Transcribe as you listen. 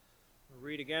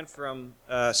Read again from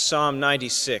Psalm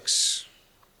 96.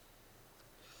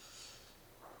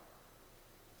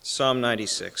 Psalm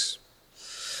 96.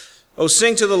 Oh,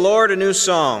 sing to the Lord a new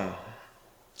song.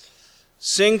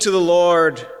 Sing to the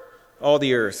Lord, all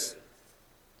the earth.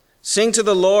 Sing to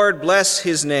the Lord, bless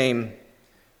his name.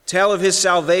 Tell of his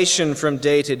salvation from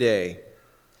day to day.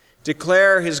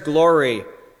 Declare his glory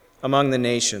among the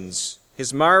nations,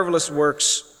 his marvelous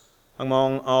works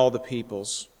among all the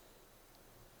peoples.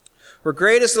 For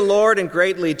great is the Lord and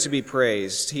greatly to be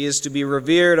praised. He is to be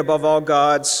revered above all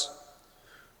gods.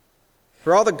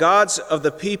 For all the gods of the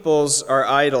peoples are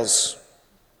idols,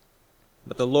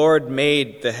 but the Lord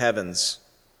made the heavens.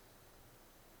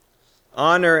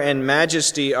 Honor and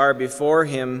majesty are before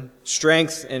him.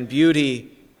 Strength and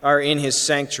beauty are in his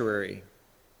sanctuary.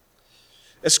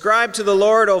 Ascribe to the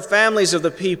Lord, O families of the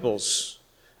peoples.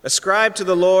 Ascribe to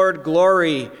the Lord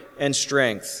glory and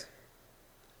strength.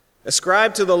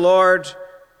 Ascribe to the Lord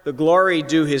the glory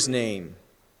due his name.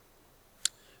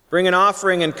 Bring an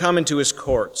offering and come into his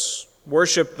courts.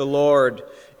 Worship the Lord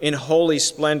in holy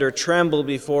splendor. Tremble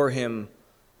before him,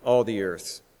 all the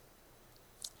earth.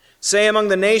 Say among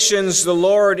the nations, the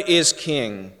Lord is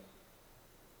king.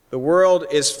 The world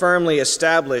is firmly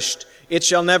established. It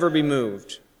shall never be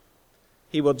moved.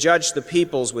 He will judge the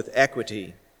peoples with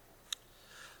equity.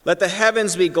 Let the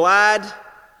heavens be glad.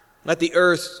 Let the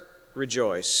earth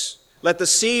rejoice. Let the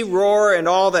sea roar and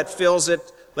all that fills it.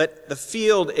 Let the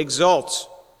field exult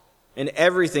and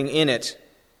everything in it.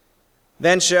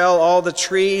 Then shall all the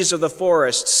trees of the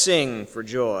forest sing for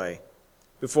joy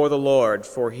before the Lord,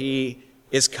 for he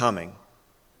is coming.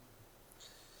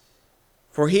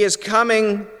 For he is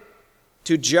coming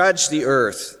to judge the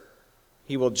earth.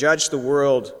 He will judge the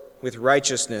world with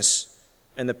righteousness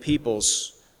and the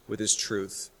peoples with his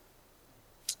truth.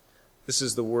 This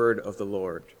is the word of the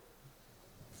Lord.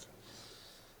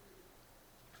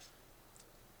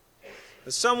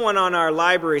 Someone on our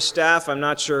library staff, I'm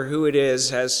not sure who it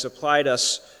is, has supplied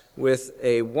us with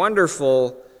a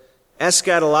wonderful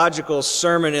eschatological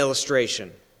sermon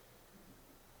illustration.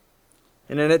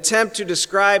 In an attempt to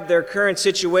describe their current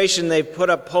situation, they've put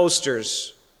up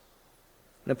posters.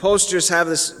 And the posters have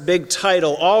this big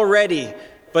title, Already,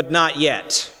 but Not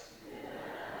Yet.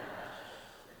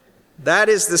 That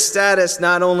is the status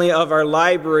not only of our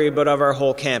library, but of our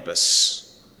whole campus.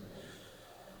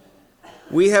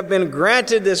 We have been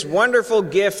granted this wonderful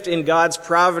gift in God's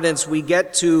providence. We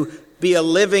get to be a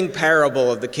living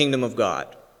parable of the kingdom of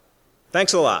God.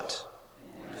 Thanks a lot.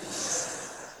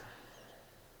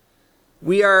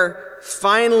 We are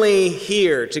finally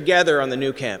here together on the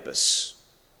new campus.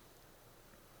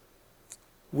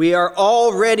 We are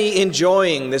already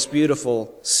enjoying this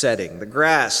beautiful setting, the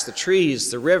grass, the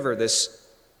trees, the river, this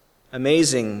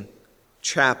amazing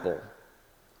chapel.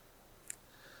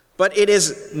 But it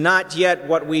is not yet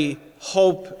what we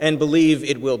hope and believe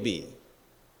it will be.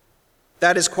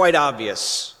 That is quite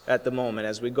obvious at the moment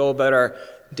as we go about our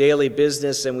daily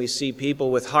business and we see people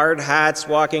with hard hats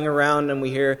walking around and we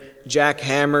hear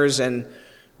jackhammers and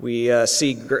we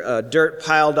see dirt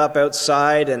piled up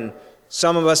outside and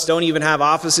some of us don't even have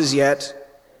offices yet.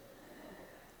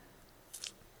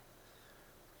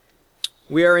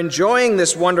 We are enjoying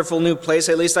this wonderful new place,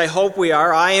 at least I hope we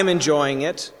are. I am enjoying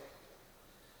it.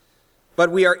 But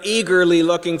we are eagerly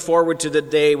looking forward to the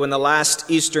day when the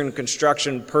last Eastern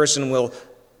construction person will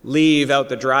leave out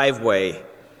the driveway.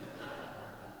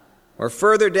 Or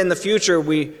further in the future,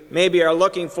 we maybe are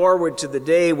looking forward to the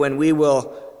day when we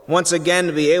will once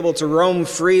again be able to roam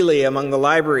freely among the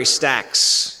library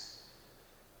stacks.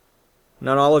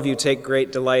 Not all of you take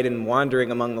great delight in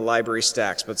wandering among the library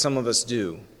stacks, but some of us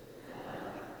do.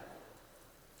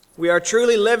 We are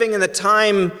truly living in the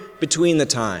time between the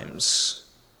times.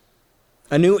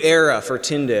 A new era for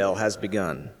Tyndale has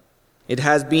begun. It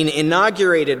has been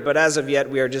inaugurated, but as of yet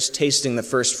we are just tasting the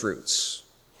first fruits.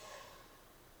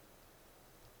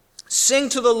 Sing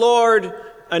to the Lord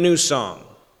a new song.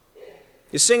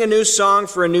 You sing a new song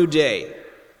for a new day.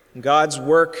 God's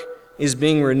work is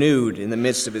being renewed in the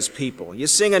midst of his people. You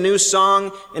sing a new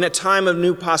song in a time of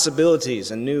new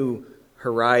possibilities and new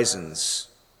horizons.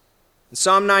 And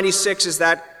Psalm 96 is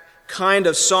that kind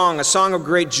of song, a song of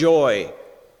great joy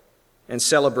and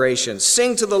celebration.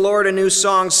 Sing to the Lord a new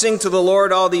song. Sing to the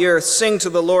Lord, all the earth. Sing to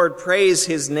the Lord. Praise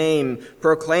his name.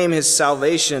 Proclaim his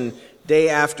salvation day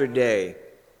after day.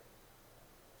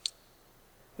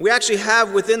 We actually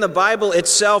have within the Bible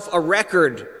itself a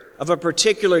record of a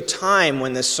particular time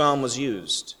when this psalm was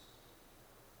used.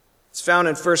 It's found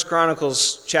in 1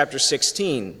 Chronicles chapter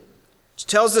 16, which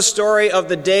tells the story of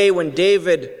the day when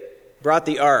David brought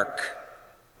the ark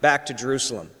back to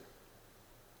Jerusalem.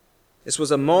 This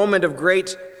was a moment of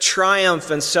great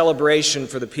triumph and celebration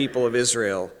for the people of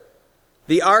Israel.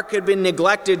 The ark had been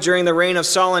neglected during the reign of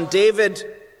Saul, and David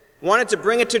wanted to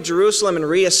bring it to Jerusalem and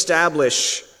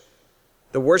reestablish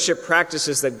the worship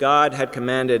practices that God had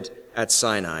commanded at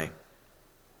Sinai.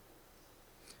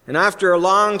 And after a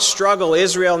long struggle,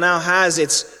 Israel now has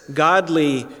its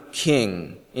godly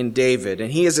king in David,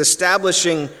 and he is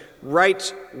establishing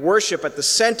right worship at the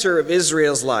center of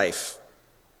Israel's life.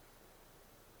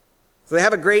 So they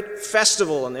have a great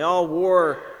festival, and they all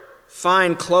wore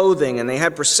fine clothing, and they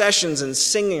had processions and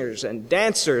singers and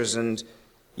dancers, and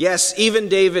yes, even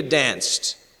David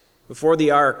danced before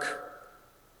the ark,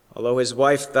 although his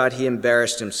wife thought he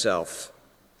embarrassed himself.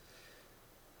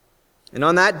 And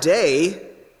on that day,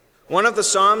 one of the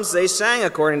psalms they sang,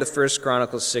 according to 1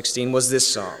 Chronicles 16, was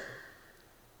this song.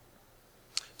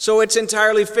 So it's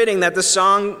entirely fitting that the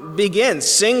song begins,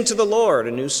 "Sing to the Lord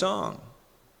a new song."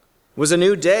 It was a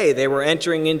new day. They were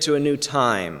entering into a new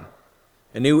time,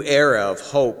 a new era of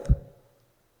hope.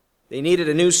 They needed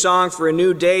a new song for a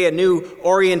new day, a new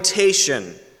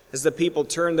orientation as the people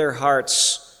turned their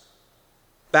hearts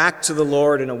back to the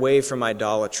Lord and away from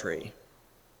idolatry.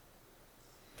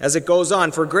 As it goes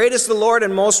on, "For great is the Lord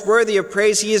and most worthy of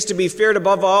praise. He is to be feared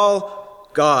above all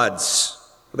gods.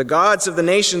 For the gods of the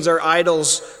nations are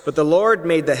idols, but the Lord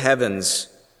made the heavens.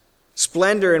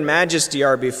 Splendor and majesty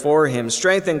are before him.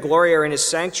 Strength and glory are in his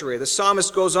sanctuary." The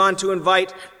psalmist goes on to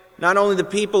invite not only the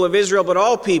people of Israel, but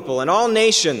all people and all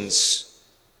nations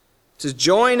to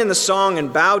join in the song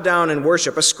and bow down and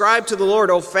worship. "Ascribe to the Lord,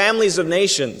 O families of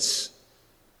nations.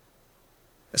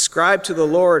 Ascribe to the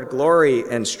Lord glory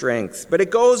and strength." But it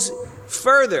goes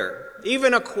further.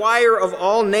 Even a choir of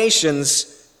all nations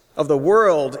of the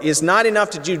world is not enough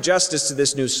to do justice to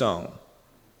this new song.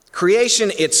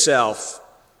 Creation itself,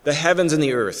 the heavens and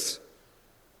the earth,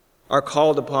 are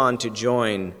called upon to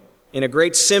join in a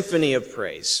great symphony of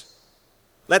praise.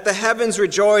 "Let the heavens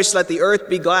rejoice, let the earth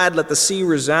be glad, let the sea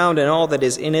resound and all that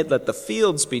is in it, let the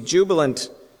fields be jubilant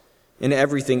in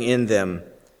everything in them.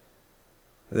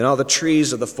 Then all the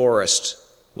trees of the forest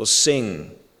will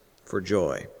sing for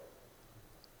joy."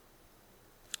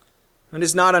 It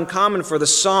is not uncommon for the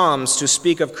Psalms to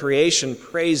speak of creation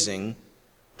praising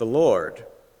the Lord.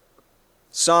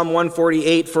 Psalm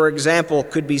 148, for example,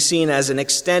 could be seen as an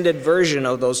extended version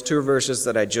of those two verses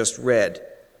that I just read,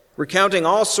 recounting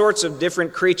all sorts of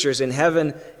different creatures in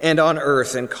heaven and on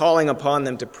earth and calling upon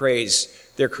them to praise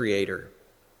their Creator.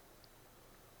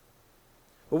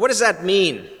 But what does that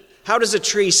mean? How does a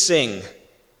tree sing?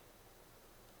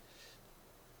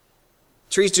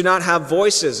 Trees do not have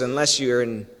voices unless you're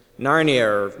in Narnia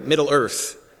or Middle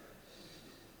Earth.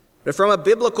 But from a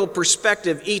biblical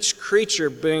perspective, each creature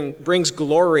brings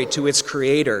glory to its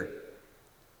Creator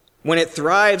when it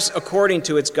thrives according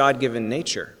to its God-given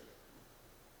nature.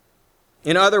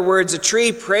 In other words, a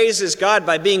tree praises God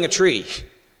by being a tree,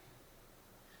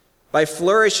 by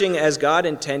flourishing as God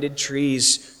intended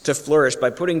trees to flourish, by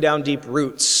putting down deep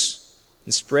roots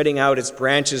and spreading out its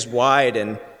branches wide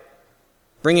and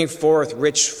bringing forth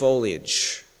rich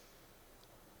foliage.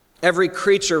 Every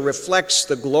creature reflects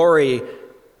the glory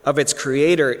of its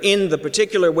Creator in the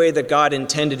particular way that God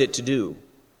intended it to do.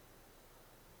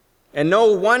 And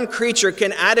no one creature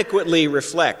can adequately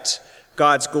reflect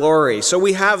God's glory. So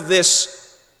we have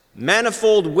this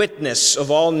manifold witness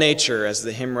of all nature, as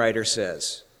the hymn writer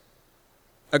says.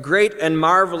 A great and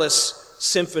marvelous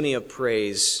symphony of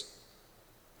praise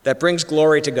that brings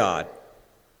glory to God.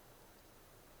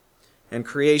 And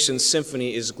creation's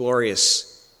symphony is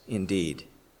glorious indeed.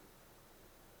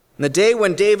 And the day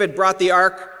when David brought the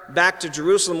ark back to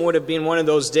Jerusalem would have been one of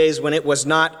those days when it was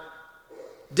not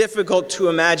difficult to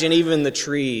imagine even the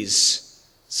trees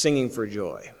singing for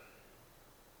joy.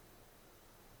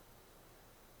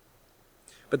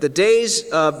 But the days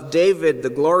of David, the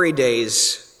glory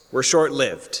days, were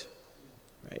short-lived.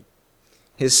 Right?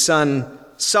 His son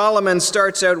Solomon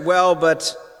starts out well,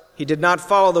 but he did not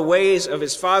follow the ways of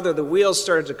his father. The wheels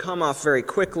started to come off very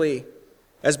quickly,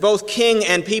 as both king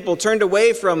and people turned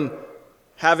away from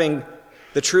having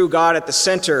the true God at the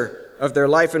center of their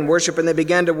life and worship, and they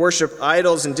began to worship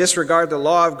idols and disregard the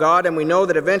law of God. And we know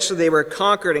that eventually they were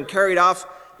conquered and carried off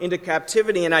into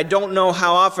captivity. And I don't know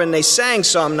how often they sang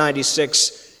Psalm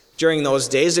 96 during those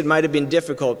days. It might have been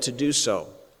difficult to do so.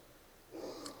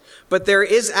 But there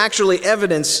is actually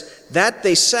evidence that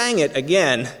they sang it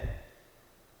again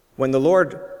when the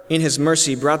Lord, in his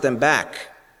mercy, brought them back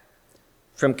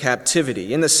from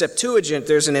captivity. In the Septuagint,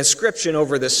 there's an inscription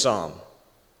over this psalm.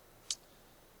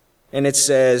 And it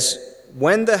says,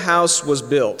 "When the house was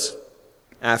built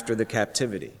after the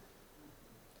captivity."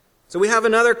 So we have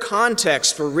another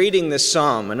context for reading this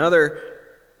psalm, another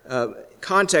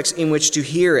context in which to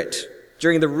hear it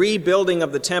during the rebuilding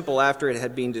of the temple after it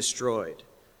had been destroyed.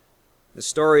 The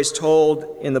story is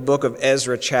told in the book of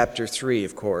Ezra, chapter 3,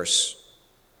 of course.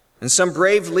 And some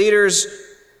brave leaders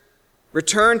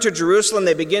return to Jerusalem.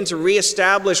 They begin to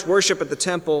reestablish worship at the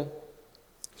temple,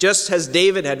 just as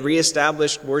David had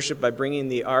reestablished worship by bringing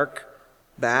the ark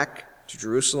back to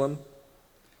Jerusalem.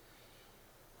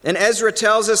 And Ezra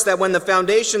tells us that when the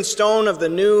foundation stone of the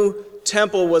new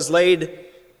temple was laid,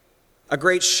 a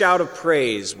great shout of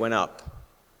praise went up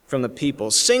from the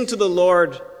people. Sing to the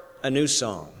Lord a new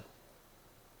song.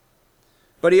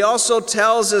 But he also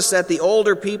tells us that the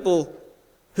older people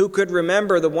who could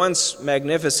remember the once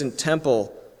magnificent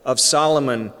temple of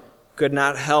Solomon could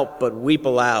not help but weep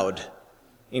aloud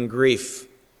in grief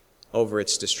over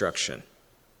its destruction.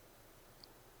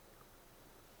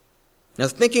 Now,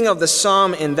 thinking of the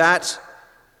psalm in that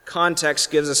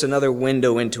context gives us another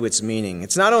window into its meaning.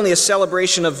 It's not only a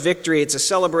celebration of victory, it's a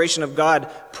celebration of God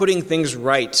putting things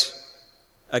right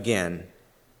again.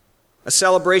 A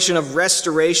celebration of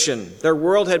restoration. Their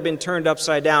world had been turned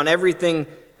upside down. Everything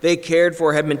they cared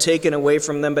for had been taken away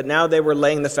from them, but now they were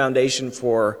laying the foundation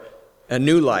for a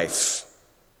new life.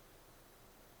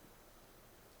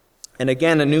 And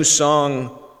again, a new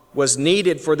song was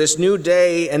needed for this new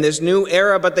day and this new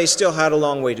era, but they still had a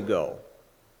long way to go.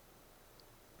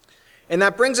 And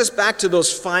that brings us back to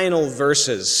those final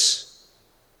verses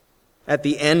at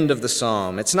the end of the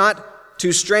psalm. It's not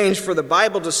too strange for the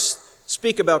Bible to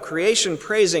speak about creation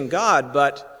praising God,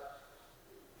 but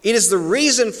it is the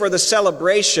reason for the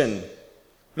celebration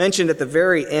mentioned at the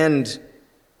very end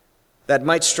that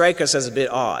might strike us as a bit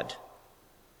odd.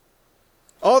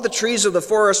 All the trees of the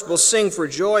forest will sing for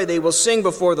joy. They will sing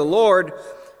before the Lord,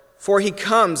 for he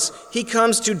comes. He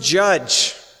comes to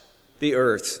judge the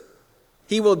earth.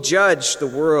 He will judge the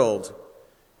world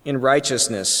in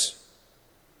righteousness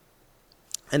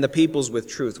and the peoples with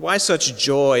truth. Why such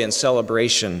joy and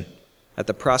celebration at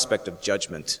the prospect of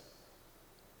judgment?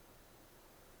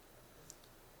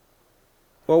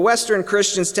 Well, Western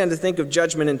Christians tend to think of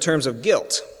judgment in terms of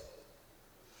guilt.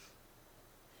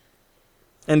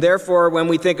 And therefore, when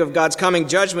we think of God's coming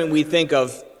judgment, we think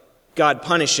of God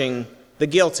punishing the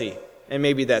guilty. And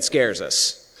maybe that scares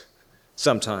us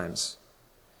sometimes.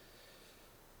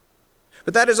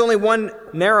 But that is only one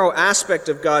narrow aspect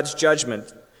of God's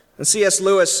judgment. And C.S.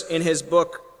 Lewis, in his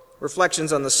book,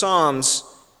 Reflections on the Psalms,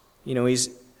 he's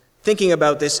thinking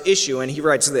about this issue, and he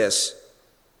writes this: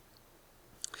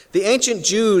 the ancient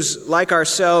Jews, like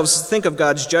ourselves, think of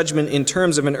God's judgment in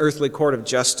terms of an earthly court of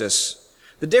justice.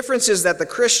 The difference is that the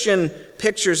Christian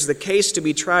pictures the case to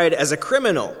be tried as a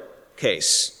criminal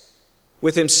case,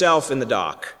 with himself in the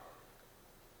dock.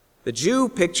 The Jew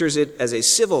pictures it as a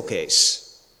civil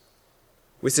case,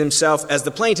 with himself as the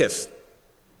plaintiff.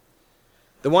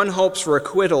 The one hopes for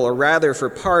acquittal, or rather for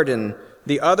pardon.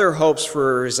 The other hopes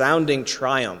for a resounding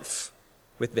triumph,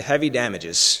 with the heavy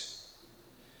damages.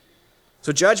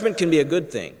 So judgment can be a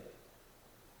good thing.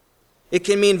 It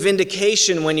can mean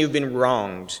vindication when you've been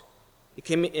wronged. It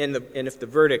can mean, and if the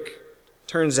verdict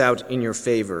turns out in your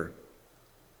favor.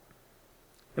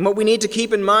 And what we need to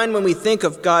keep in mind when we think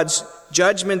of God's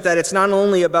judgment, that it's not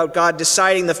only about God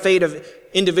deciding the fate of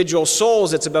individual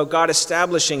souls, it's about God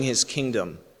establishing his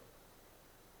kingdom.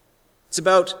 It's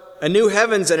about a new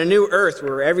heavens and a new earth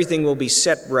where everything will be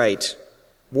set right.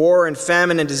 War and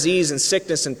famine and disease and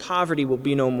sickness and poverty will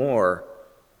be no more.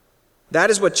 That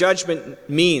is what judgment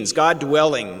means, God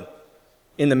dwelling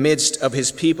in the midst of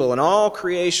his people and all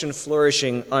creation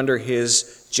flourishing under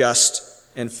his just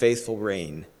and faithful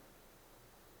reign.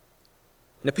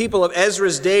 And the people of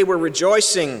Ezra's day were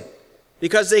rejoicing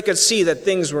because they could see that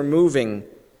things were moving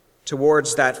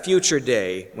towards that future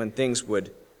day when things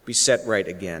would be set right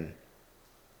again.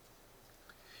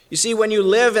 You see, when you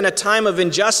live in a time of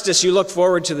injustice, you look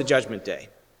forward to the judgment day.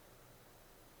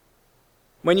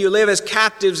 When you live as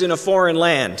captives in a foreign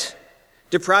land,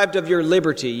 deprived of your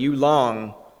liberty, you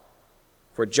long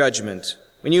for judgment.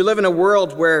 When you live in a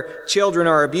world where children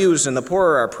are abused and the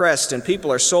poor are oppressed and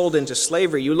people are sold into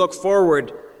slavery, you look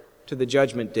forward to the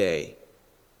judgment day.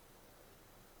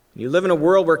 You live in a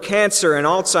world where cancer and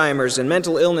Alzheimer's and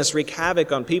mental illness wreak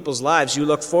havoc on people's lives, you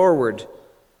look forward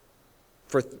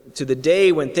to the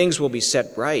day when things will be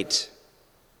set right.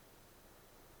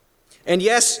 And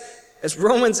yes, as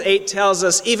Romans 8 tells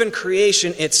us, even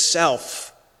creation itself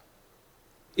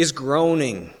is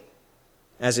groaning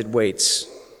as it waits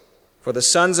for the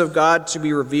sons of God to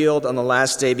be revealed on the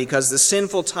last day, because the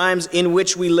sinful times in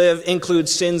which we live include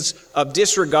sins of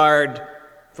disregard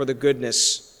for the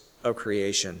goodness of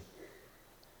creation.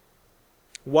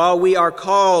 While we are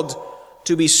called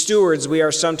to be stewards, we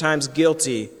are sometimes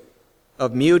guilty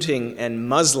of muting and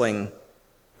muzzling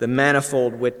the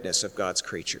manifold witness of God's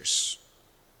creatures.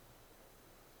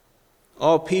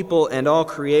 All people and all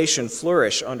creation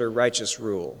flourish under righteous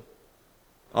rule.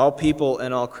 All people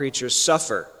and all creatures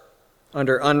suffer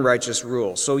under unrighteous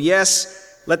rule. So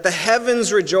yes, let the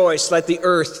heavens rejoice, let the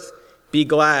earth be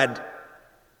glad.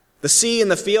 The sea and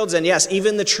the fields, and yes,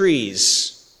 even the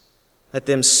trees, let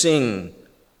them sing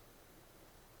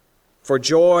for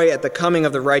joy at the coming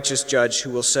of the righteous judge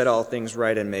who will set all things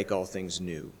right and make all things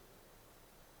new.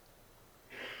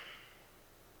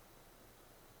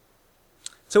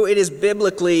 So it is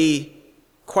biblically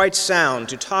quite sound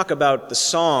to talk about the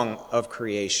song of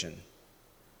creation.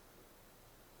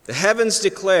 The heavens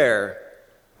declare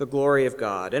the glory of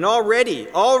God. And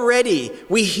already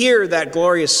we hear that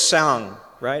glorious song,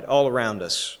 right, all around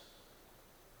us.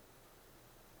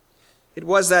 It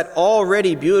was that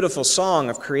already beautiful song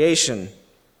of creation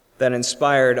that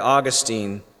inspired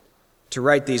Augustine to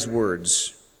write these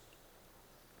words.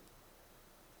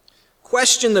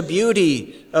 Question the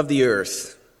beauty of the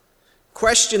earth.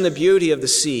 Question the beauty of the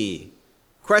sea.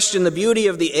 Question the beauty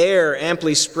of the air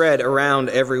amply spread around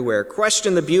everywhere.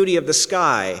 Question the beauty of the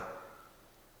sky.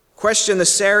 Question the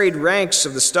serried ranks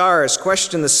of the stars.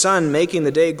 Question the sun making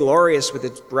the day glorious with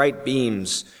its bright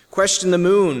beams. Question the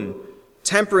moon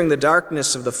tempering the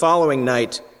darkness of the following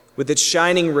night with its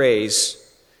shining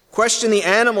rays. Question the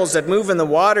animals that move in the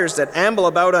waters, that amble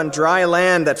about on dry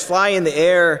land, that fly in the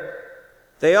air.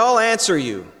 They all answer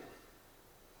you.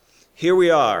 Here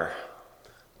we are.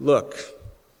 Look,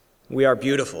 we are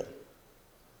beautiful.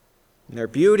 And their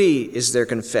beauty is their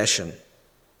confession.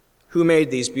 Who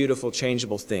made these beautiful,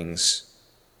 changeable things,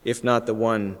 if not the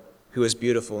one who is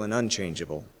beautiful and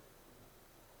unchangeable?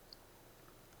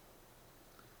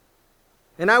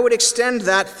 And I would extend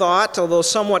that thought, although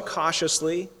somewhat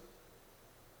cautiously,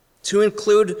 to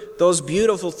include those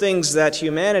beautiful things that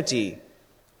humanity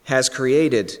has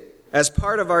created as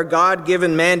part of our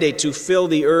God-given mandate to fill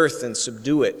the earth and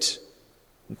subdue it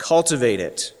and cultivate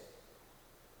it.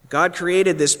 God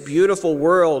created this beautiful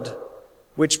world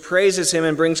which praises him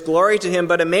and brings glory to him,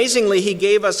 but amazingly he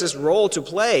gave us this role to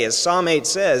play. As Psalm 8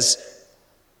 says,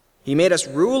 he made us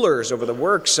rulers over the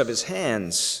works of his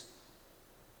hands,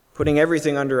 putting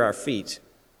everything under our feet.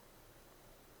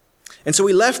 And so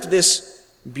we left this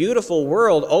beautiful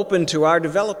world open to our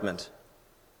development.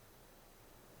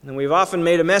 And we've often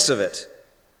made a mess of it.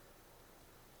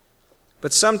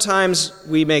 But sometimes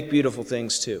we make beautiful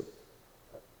things too.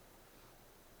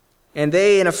 And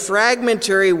they, in a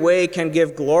fragmentary way, can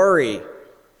give glory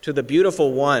to the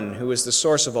beautiful one who is the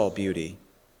source of all beauty.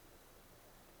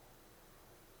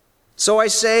 So I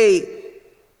say,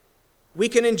 we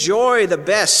can enjoy the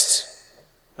best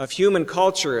of human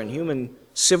culture and human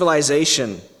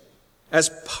civilization as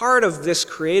part of this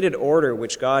created order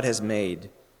which God has made.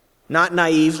 Not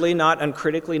naively, not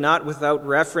uncritically, not without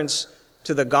reference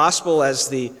to the gospel as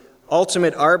the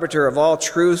ultimate arbiter of all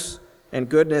truth and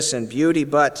goodness and beauty,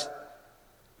 but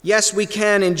yes, we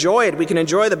can enjoy it. We can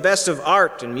enjoy the best of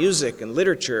art and music and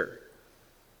literature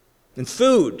and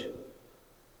food.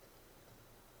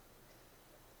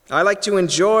 I like to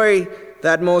enjoy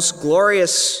that most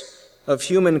glorious of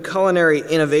human culinary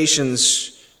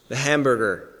innovations, the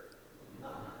hamburger.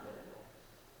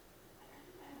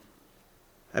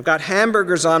 I've got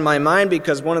hamburgers on my mind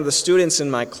because one of the students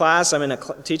in my class, I'm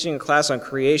teaching a class on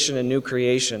creation and new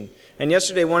creation. And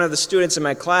yesterday one of the students in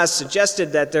my class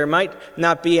suggested that there might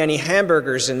not be any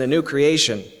hamburgers in the new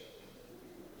creation.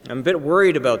 I'm a bit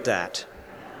worried about that.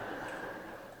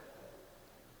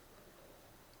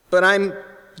 But I'm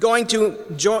going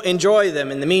to enjoy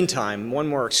them in the meantime. One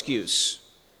more excuse.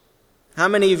 How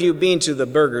many of you have been to the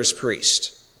Burgers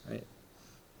Priest? Right?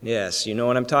 Yes, you know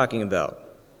what I'm talking about.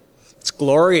 It's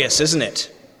glorious, isn't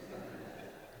it?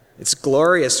 It's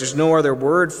glorious. There's no other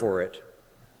word for it.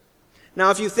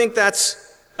 Now, if you think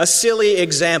that's a silly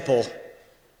example,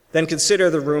 then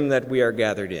consider the room that we are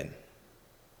gathered in.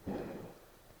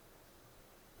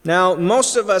 Now,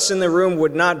 most of us in the room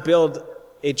would not build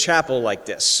a chapel like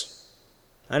this.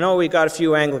 I know we got a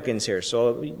few Anglicans here,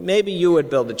 so maybe you would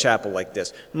build a chapel like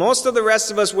this. Most of the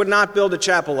rest of us would not build a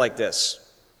chapel like this.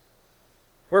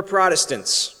 We're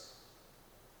Protestants.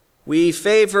 We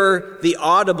favor the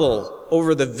audible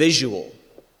over the visual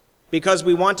because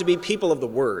we want to be people of the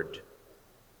Word.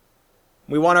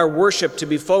 We want our worship to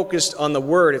be focused on the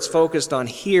Word. It's focused on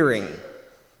hearing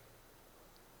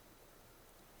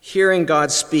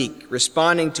God speak,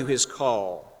 responding to his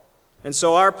call. And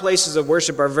so our places of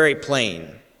worship are very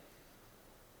plain.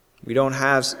 We don't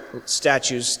have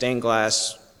statues, stained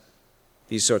glass,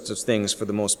 these sorts of things for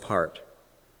the most part.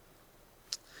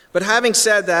 But having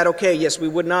said that, okay, yes, we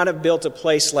would not have built a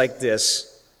place like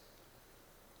this,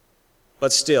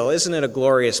 but still, isn't it a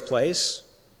glorious place?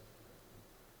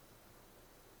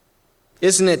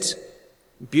 Isn't it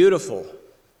beautiful?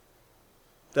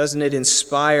 Doesn't it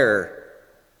inspire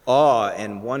awe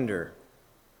and wonder?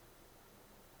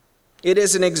 It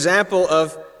is an example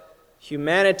of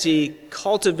humanity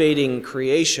cultivating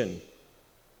creation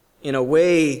in a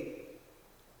way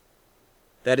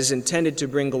that is intended to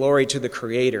bring glory to the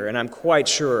Creator. And I'm quite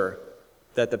sure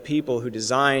that the people who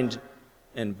designed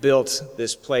and built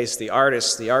this place, the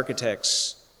artists, the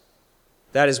architects,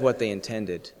 that is what they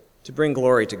intended, to bring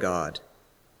glory to God.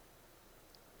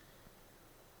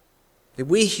 That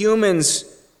we humans,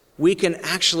 we can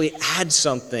actually add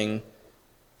something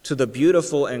to the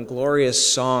beautiful and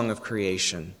glorious song of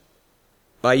creation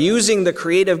by using the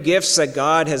creative gifts that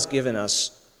God has given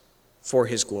us for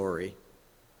His glory.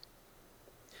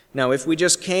 Now, if we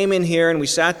just came in here and we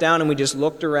sat down and we just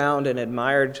looked around and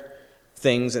admired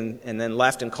things and then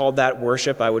left and called that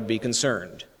worship, I would be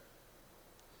concerned.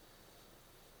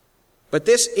 But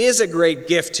this is a great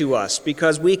gift to us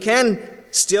because we can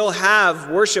still have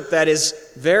worship that is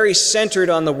very centered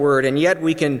on the Word, and yet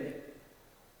we can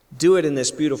do it in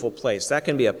this beautiful place. That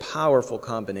can be a powerful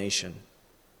combination.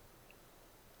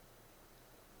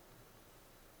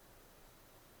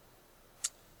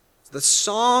 The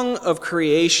song of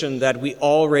creation that we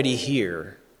already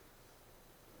hear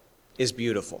is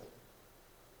beautiful.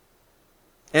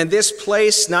 And this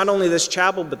place, not only this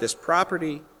chapel, but this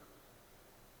property,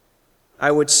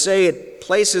 I would say it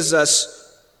places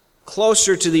us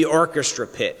closer to the orchestra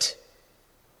pit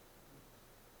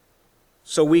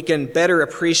so we can better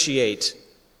appreciate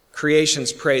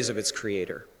creation's praise of its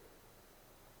Creator.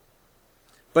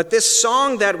 But this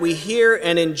song that we hear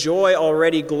and enjoy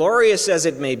already, glorious as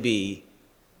it may be,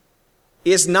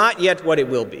 is not yet what it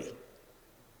will be.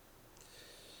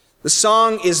 The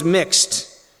song is mixed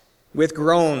with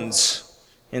groans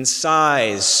and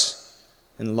sighs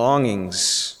and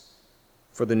longings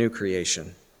for the new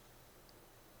creation.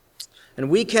 And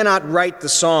we cannot write the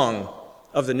song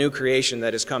of the new creation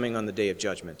that is coming on the day of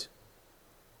judgment,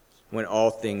 when all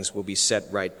things will be set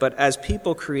right. But as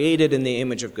people created in the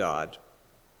image of God,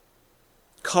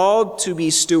 called to be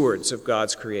stewards of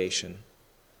God's creation,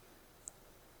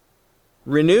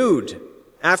 renewed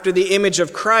after the image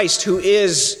of Christ, who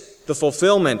is the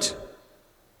fulfillment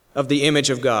of the image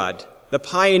of God, the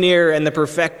pioneer and the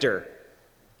perfecter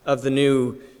of the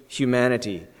new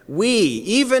humanity. We,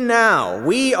 even now,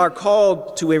 we are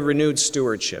called to a renewed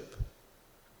stewardship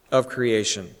of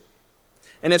creation.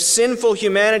 And if sinful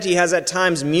humanity has at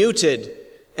times muted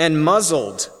and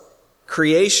muzzled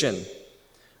creation,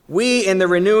 we, in the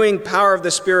renewing power of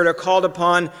the Spirit, are called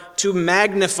upon to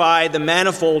magnify the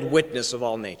manifold witness of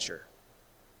all nature,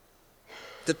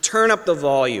 to turn up the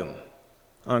volume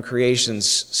on creation's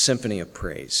symphony of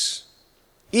praise.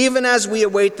 Even as we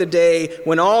await the day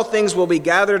when all things will be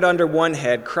gathered under one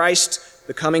head, Christ,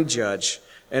 the coming judge,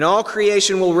 and all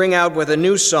creation will ring out with a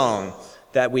new song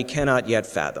that we cannot yet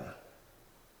fathom.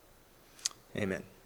 Amen.